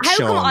 How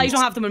come I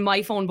don't have them in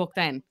my phone book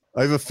then?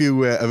 I have a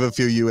few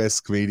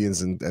US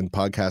comedians and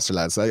podcaster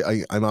lads.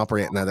 I'm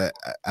operating at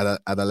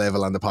a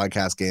level on the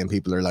podcast game.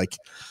 People are like,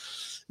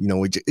 you know,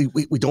 we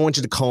don't want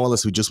you to call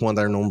us. We just want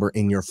our number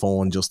in your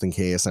phone just in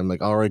case. I'm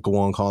like, all right, go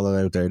on, call it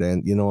out there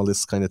then. You know, all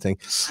this kind of thing.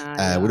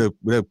 Without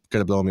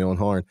kind of blowing my own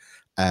horn.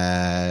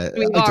 I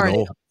don't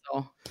know.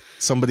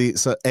 Somebody,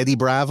 so Eddie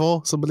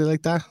Bravo, somebody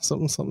like that,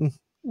 something.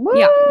 Woo!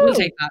 Yeah, we'll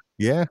take that.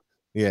 Yeah.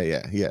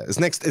 It's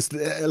next. It's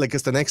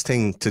the next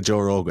thing to Joe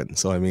Rogan.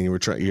 So I mean, you're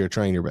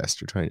trying your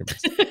best. You're trying your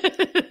best.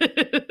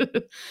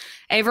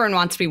 Everyone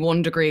wants to be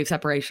 1 degree of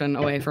separation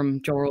away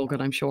from Joe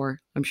Rogan. I'm sure.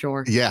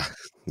 Yeah.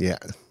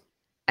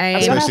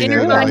 Especially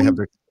now that I have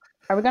their...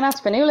 Are we going to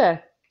ask Fanula?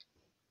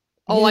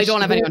 Oh, I don't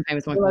have anyone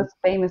famous. Most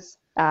famous.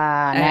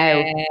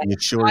 No. You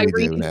surely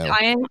do now.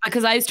 I am,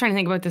 because I was trying to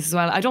think about this as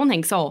well. I don't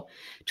think so.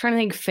 Trying to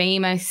think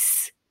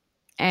famous.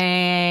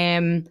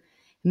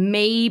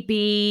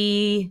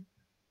 Maybe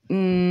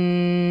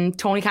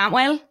Tony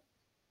Cantwell.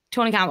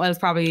 Tony Cantwell is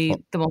probably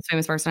the most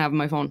famous person I have on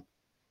my phone.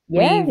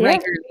 Yeah,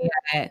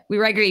 we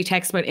regularly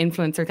text about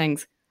influencer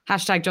things.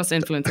 Hashtag just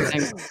influencer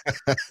things.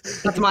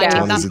 That's my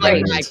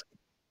like.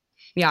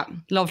 Yeah,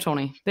 love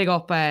Tony. Big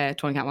up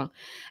Tony Cantwell.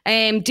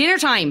 Dinner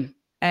time.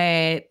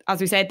 As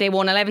we said, they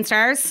won 11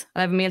 stars,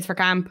 11 meals for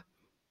camp.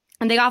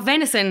 And they got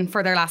venison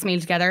for their last meal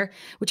together,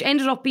 which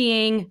ended up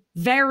being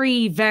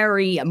very,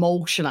 very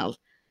emotional.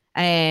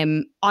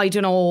 I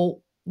don't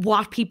know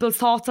what people's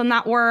thoughts on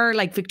that were.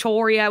 Like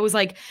Victoria was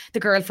like the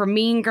girl from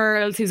Mean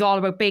Girls who's all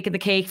about baking the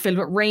cake filled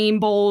with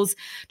rainbows,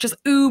 just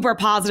uber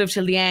positive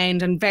till the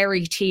end and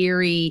very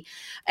teary.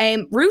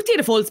 Ruthie had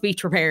a full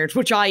speech prepared,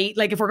 which I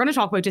like. If we're going to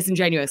talk about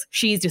disingenuous,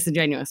 she's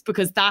disingenuous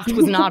because that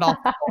was not off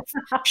the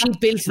cuff. She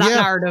built that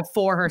narrative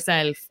for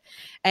herself.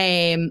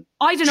 I don't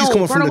know. She's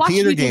coming from the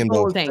theatre game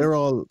though.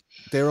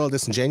 They're all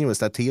disingenuous.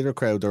 That theatre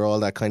crowd, they're all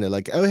that kind of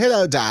like, oh,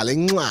 hello,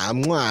 darling,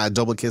 mwah, mwah,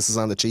 double kisses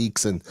on the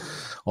cheeks and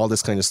all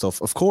this kind of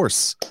stuff. Of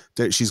course,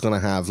 she's going to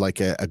have like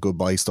a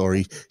goodbye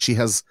story. She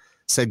has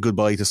said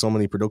goodbye to so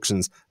many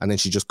productions and then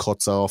she just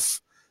cuts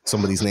off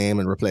somebody's name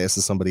and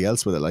replaces somebody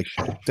else with it. Like,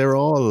 they're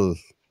all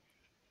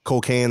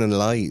cocaine and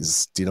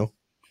lies, do you know?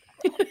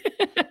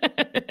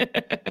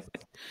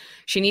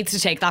 She needs to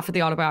take that for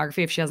the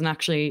autobiography if she hasn't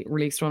actually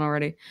released one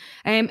already.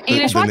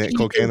 Ailish,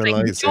 cocaine and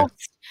lies,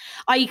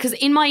 because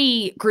in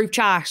my group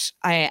chat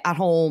at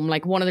home,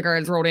 like one of the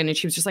girls wrote in and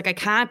she was just like, I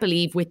can't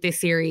believe with this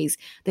series,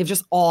 they've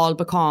just all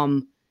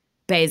become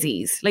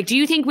bezies. Like, do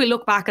you think we'll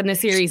look back on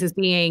this series as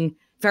being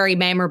very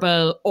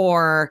memorable,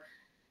 or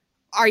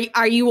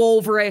are you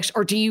over it,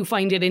 or do you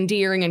find it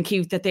endearing and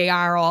cute that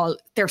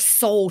they're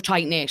so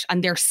tight knit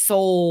and they're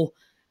so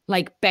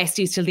like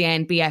besties till the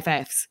end,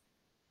 BFFs?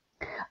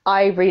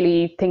 I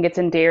really think it's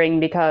endearing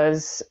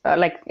because,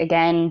 like,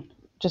 again,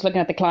 just looking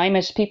at the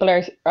climate, people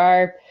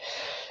are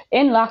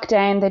in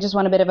lockdown. They just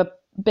want a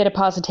bit of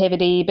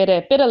positivity, bit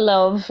of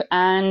love,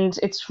 and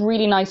it's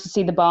really nice to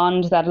see the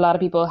bond that a lot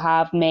of people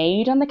have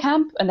made on the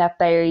camp, and that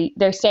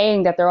they're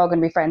saying that they're all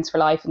going to be friends for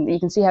life, and you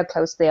can see how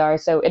close they are.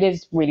 So it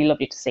is really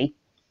lovely to see.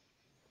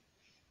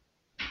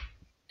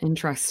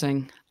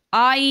 Interesting.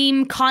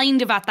 I'm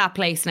kind of at that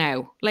place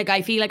now. Like,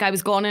 I feel like I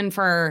was going in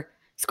for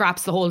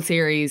scraps the whole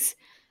series,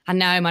 and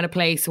now I'm at a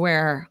place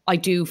where I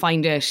do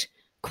find it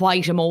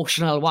quite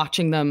emotional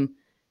watching them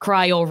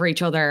cry over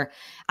each other.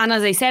 And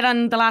as I said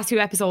on the last few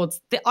episodes,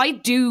 I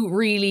do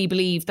really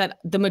believe that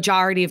the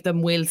majority of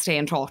them will stay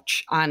in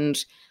touch. And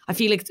I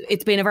feel like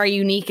it's been a very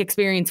unique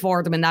experience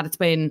for them in that it's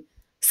been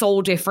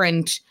so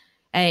different.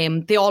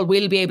 They all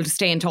will be able to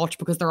stay in touch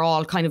because they're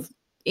all kind of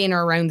in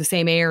or around the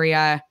same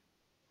area.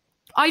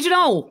 I don't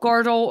know,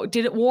 Gordo,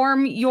 did it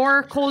warm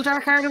your cold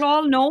dark heart at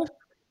all? No?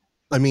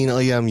 I mean,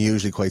 I am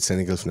usually quite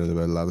cynical about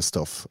a lot of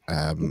stuff.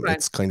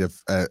 It's kind of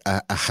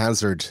a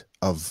hazard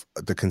of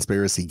the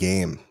conspiracy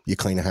game. You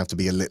kind of have to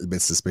be a little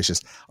bit suspicious.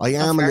 I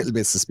am a little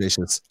bit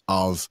suspicious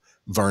of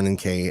Vernon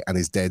Kay and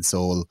his dead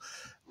soul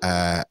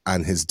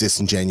and his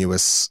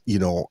disingenuous,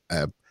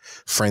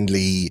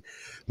 friendly,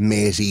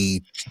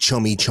 matey,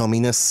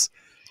 chumminess.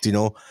 Do you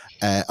know?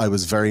 I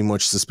was very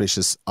much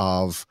suspicious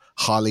of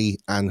Holly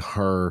and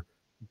her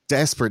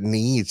desperate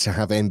need to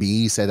have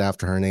MBE said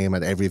after her name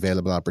at every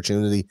available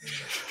opportunity.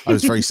 I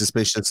was very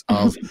suspicious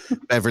of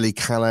Beverly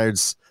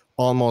Callard's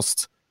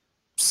almost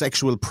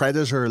sexual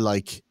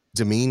predator-like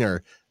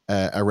demeanor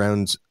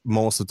around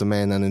most of the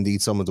men and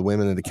indeed some of the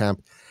women in the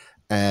camp.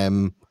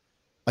 I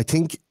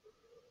think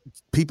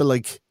people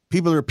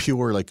are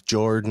pure, like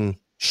Jordan,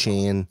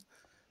 Shane,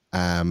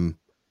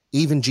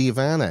 even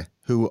Giovanna,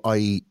 who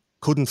I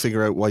couldn't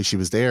figure out why she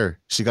was there.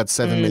 She got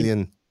 7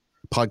 million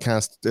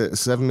podcast,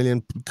 7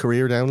 million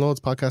career downloads,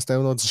 podcast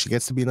downloads. She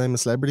gets to be I'm a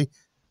Celebrity.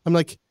 I'm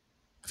like,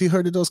 have you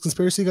heard of those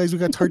conspiracy guys? We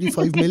got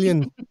 35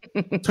 million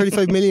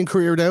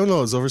career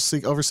downloads over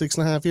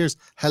 6.5 years.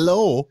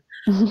 Hello.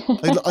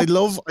 I'd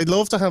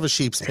love to have a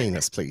sheep's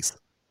penis, please.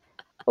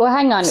 Well,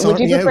 hang on. Would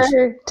you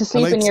prefer to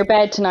sleep in your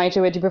bed tonight,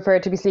 or would you prefer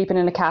to be sleeping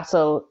in a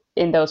castle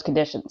in those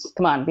conditions?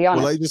 Come on, be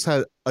honest.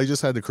 Well, I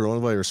just had the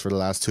coronavirus for the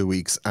last 2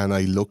 weeks, and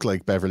I look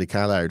like Beverly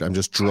Callard. I'm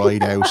just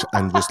dried out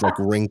and just like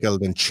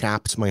wrinkled and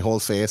chapped. My whole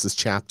face is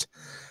chapped.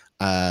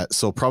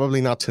 So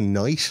probably not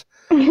tonight.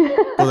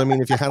 But I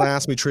mean, if you had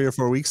asked me 3 or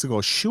 4 weeks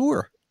ago,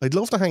 sure, I'd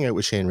love to hang out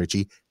with Shane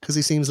Ritchie because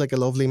he seems like a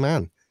lovely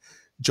man.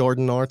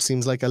 Jordan North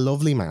seems like a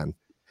lovely man.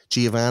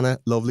 Giovanna,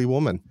 lovely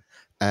woman.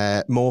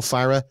 Mo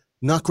Farah,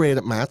 not great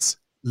at maths,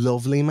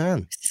 lovely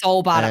man.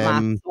 So bad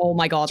at maths. Oh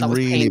my God, that was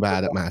really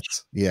bad at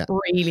maths. Yeah,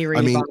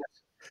 really bad.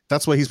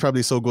 That's why he's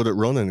probably so good at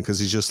running, because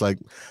he's just like,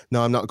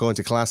 no, I'm not going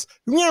to class.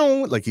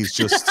 Like he's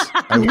just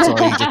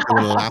outside, just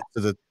doing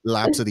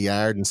laps of the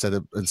yard instead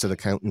of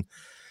counting.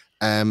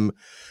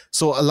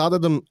 So a lot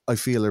of them, I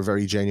feel, are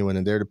very genuine,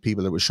 and they're the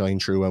people that will shine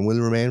through and will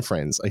remain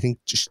friends. I think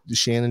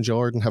Shane and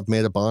Jordan have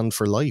made a bond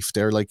for life.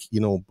 They're like,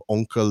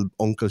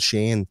 Uncle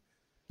Shane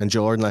and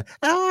Jordan, like,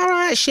 all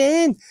right,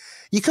 Shane,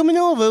 you coming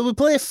over? We'll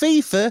play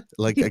FIFA.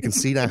 Like, I can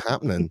see that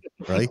happening,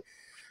 right?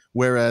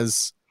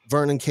 Whereas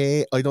Vernon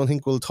Kay, I don't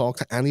think will talk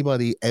to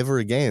anybody ever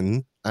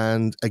again,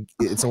 and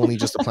it's only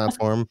just a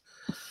platform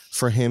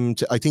for him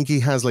to. I think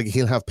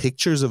he'll have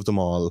pictures of them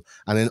all,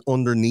 and then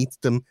underneath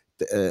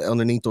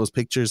those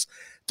pictures,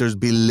 there's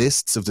be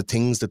lists of the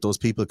things that those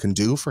people can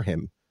do for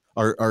him,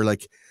 or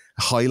like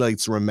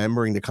highlights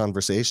remembering the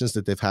conversations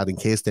that they've had in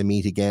case they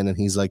meet again. And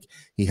he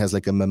has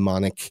like a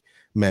mnemonic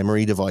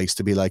memory device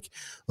to be like,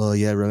 oh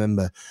yeah,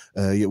 remember,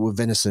 with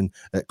venison,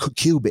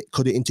 cube it,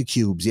 cut it into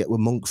cubes. Yeah, with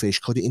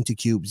monkfish, cut it into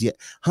cubes. Yeah,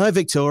 hi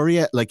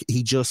Victoria. Like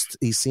he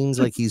seems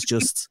like he's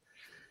just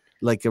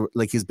like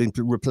he's been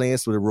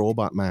replaced with a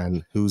robot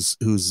man who's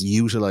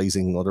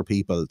utilizing other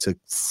people to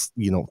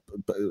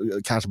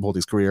catapult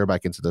his career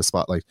back into the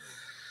spotlight.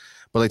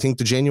 But I think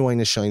the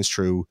genuineness shines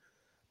through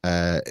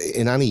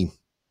in any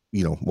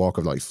walk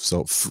of life.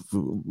 So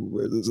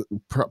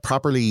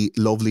properly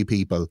lovely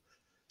people.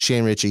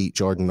 Shane Ritchie,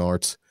 Jordan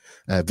North,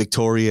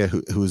 Victoria,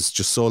 who's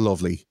just so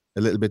lovely,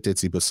 a little bit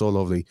ditzy, but so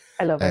lovely.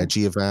 I love her.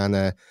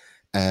 Giovanna,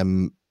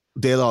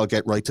 they'll all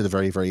get right to the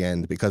very, very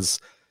end, because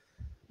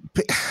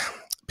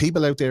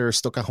people out there are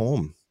stuck at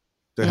home.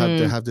 They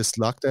have this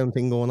lockdown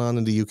thing going on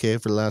in the UK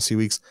for the last few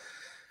weeks.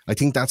 I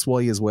think that's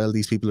why as well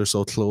these people are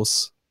so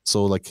close,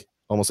 so like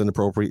almost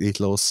inappropriately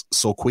close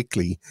so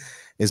quickly,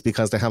 is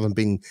because they haven't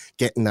been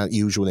getting that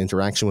usual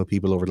interaction with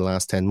people over the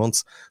last 10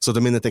 months. So the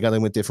minute they got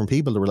in with different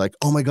people, they were like,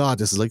 oh my God,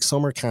 this is like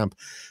summer camp,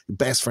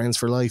 best friends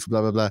for life,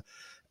 blah, blah, blah.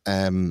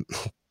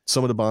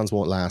 Some of the bonds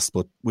won't last,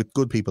 but with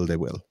good people, they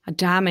will. A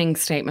damning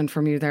statement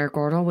from you there,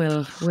 Gordo.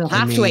 We'll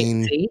have to wait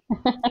and see.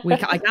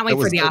 I can't wait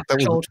for the after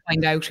show to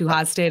find out who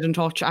has stayed in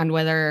touch and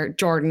whether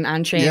Jordan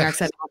and Shane are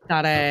setting up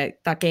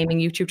that gaming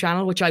YouTube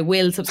channel, which I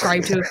will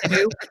subscribe to if they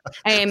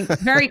do.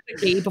 Very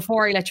quickly,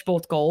 before I let you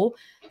both go,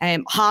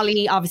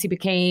 Holly obviously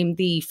became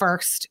the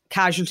first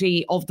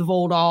casualty of the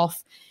vote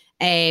off.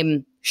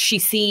 She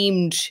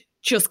seemed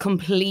just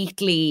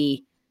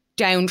completely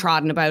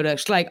downtrodden about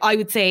it. Like, I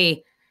would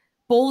say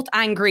both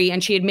angry,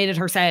 and she admitted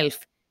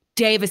herself,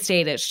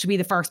 devastated to be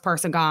the first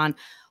person gone,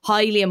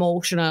 highly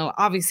emotional,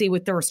 obviously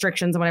with the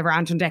restrictions and whatever.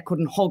 Anton Deck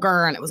couldn't hug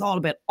her and it was all a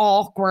bit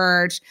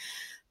awkward,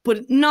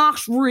 but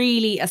not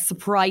really a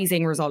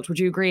surprising result. Would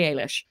you agree,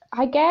 Ailish?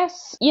 I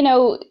guess,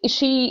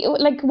 she,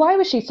 why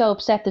was she so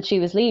upset that she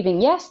was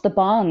leaving? Yes, the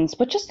bonds,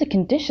 but just the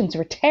conditions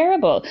were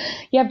terrible.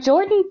 You have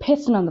Jordan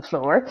pissing on the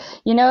floor.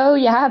 You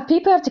have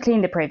people have to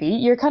clean the privy.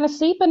 You're kind of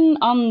sleeping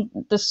on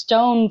the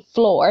stone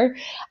floor.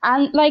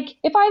 And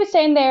if I was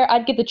staying there,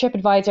 I'd give the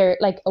TripAdvisor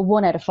a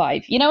 1 out of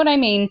 5. You know what I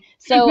mean?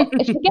 So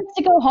if she gets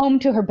to go home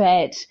to her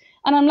bed,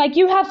 and I'm like,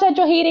 you have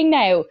central heating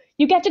now.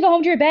 You get to go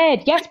home to your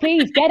bed. Yes,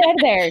 please, get out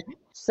of there.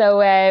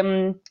 So,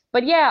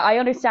 But yeah, I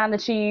understand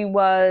that she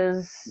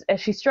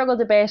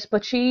struggled a bit,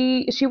 but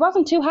she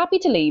wasn't too happy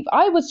to leave.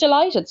 I was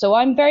delighted, so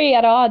I'm very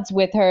at odds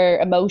with her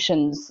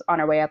emotions on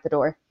her way out the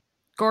door.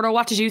 Gordo,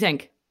 what did you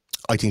think?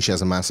 I think she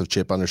has a massive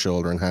chip on her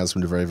shoulder and has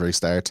from the very, very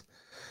start.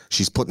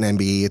 She's putting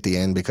MBE at the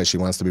end because she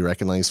wants to be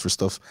recognised for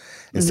stuff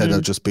instead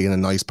of just being a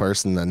nice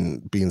person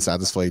and being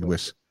satisfied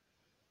with,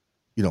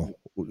 you know,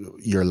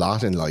 your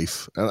lot in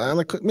life.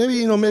 And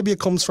maybe it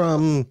comes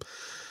from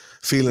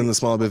feeling a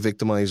small bit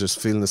victimized or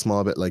feeling a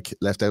small bit like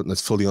left out, and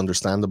it's fully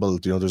understandable.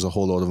 You know, there's a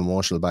whole lot of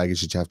emotional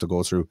baggage that you have to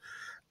go through.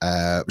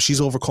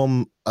 She's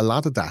overcome a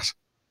lot of that.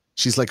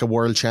 She's like a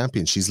world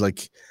champion. She's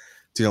like,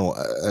 you know,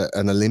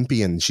 an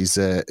Olympian. She's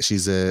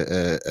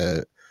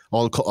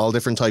all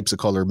different types of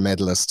color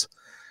medalist.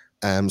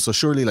 So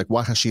surely, like,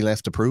 what has she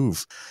left to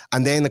prove?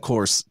 And then, of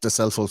course, the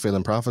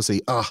self-fulfilling prophecy.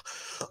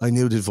 I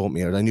knew they'd vote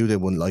me out. I knew they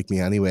wouldn't like me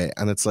anyway.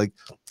 And it's like,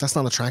 that's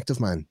not attractive,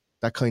 man.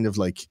 That kind of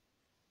like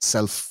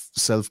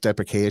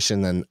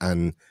self-deprecation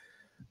and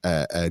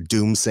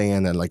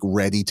doomsaying and like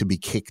ready to be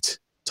kicked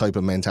type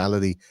of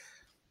mentality.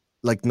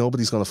 Like,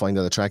 nobody's going to find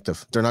that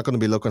attractive. They're not going to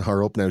be looking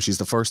her up now. She's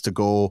the first to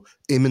go,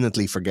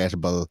 imminently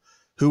forgettable.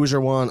 Who was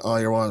your one? Oh,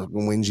 your one,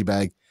 whingy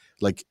bag.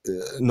 Like,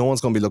 no one's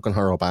going to be looking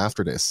her up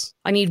after this.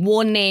 I need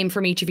one name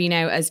from each of you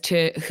now as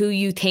to who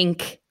you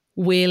think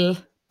will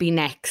be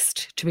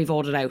next to be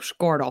voted out.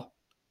 Gordo.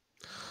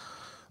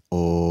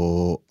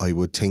 Oh, I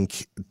would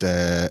think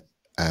it's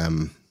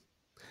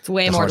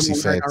way more than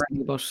one word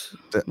already, but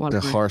the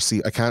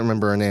horsey, I can't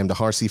remember her name, the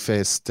horsey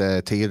faced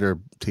theatre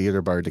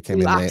bird that came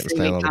in late and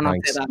playing on the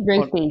banks.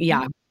 Ruthie.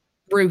 Yeah,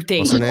 Ruthie.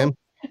 What's her name?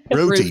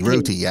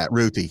 Ruthie, yeah,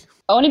 Ruthie.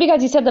 Only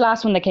because you said the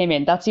last one that came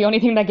in. That's the only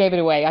thing that gave it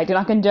away. I do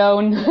not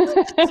condone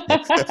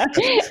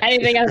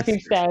anything else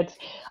you've said.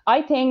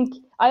 I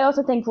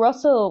also think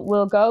Russell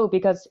will go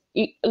because,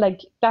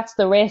 like, that's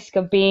the risk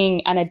of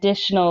being an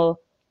additional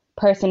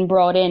person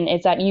brought in,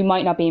 is that you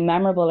might not be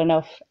memorable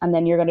enough and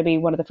then you're going to be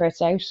one of the first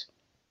out.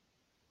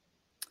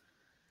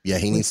 Yeah,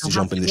 he needs to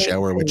jump in the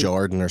shower with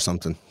Jordan or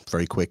something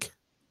very quick.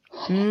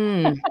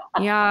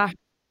 Yeah.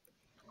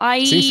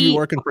 Seems to be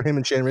working for him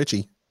and Shane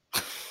Ritchie.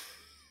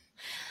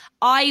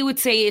 I would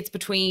say it's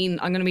between,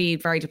 I'm going to be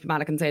very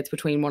diplomatic and say it's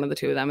between one of the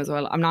two of them as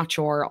well. I'm not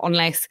sure,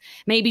 unless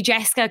maybe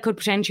Jessica could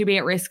potentially be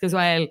at risk as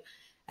well.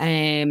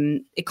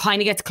 It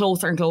kind of gets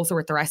closer and closer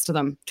with the rest of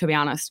them, to be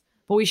honest.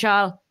 But we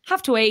shall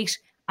have to wait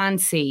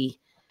and see.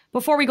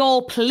 Before we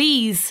go,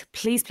 please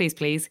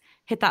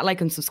hit that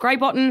like and subscribe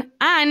button.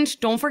 And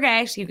don't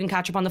forget, you can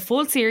catch up on the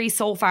full series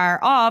so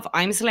far of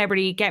I'm a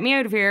Celebrity, Get Me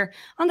Out of Here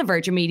on the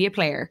Virgin Media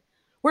Player.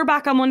 We're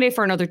back on Monday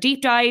for another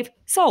deep dive.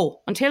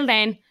 So until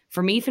then,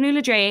 for me,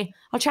 Fionnuala J,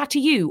 I'll chat to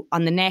you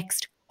on the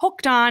next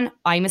Hooked On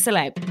I'm a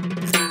Celeb.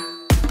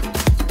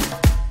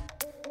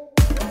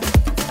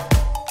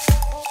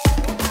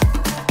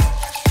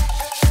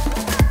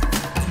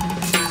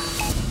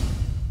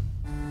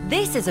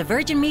 This is a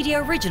Virgin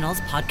Media Originals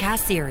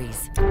podcast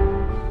series.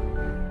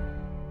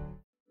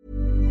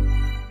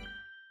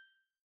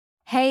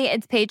 Hey,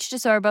 it's Paige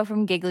DeSorbo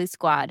from Giggly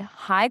Squad.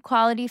 High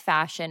quality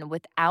fashion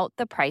without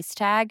the price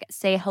tag.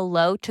 Say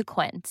hello to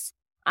Quince.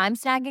 I'm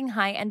snagging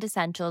high-end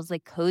essentials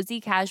like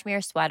cozy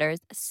cashmere sweaters,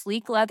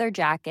 sleek leather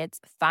jackets,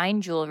 fine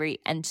jewelry,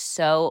 and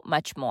so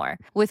much more.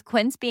 With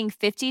Quince being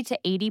 50 to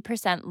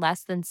 80%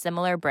 less than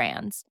similar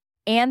brands.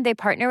 And they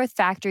partner with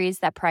factories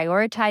that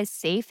prioritize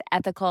safe,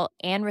 ethical,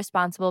 and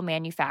responsible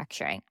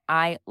manufacturing.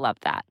 I love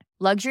that.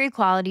 Luxury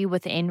quality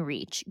within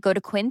reach. Go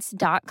to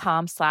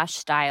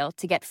quince.com/style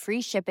to get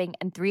free shipping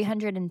and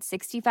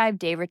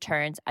 365-day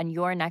returns on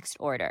your next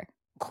order.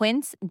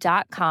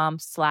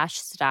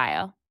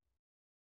 Quince.com/style.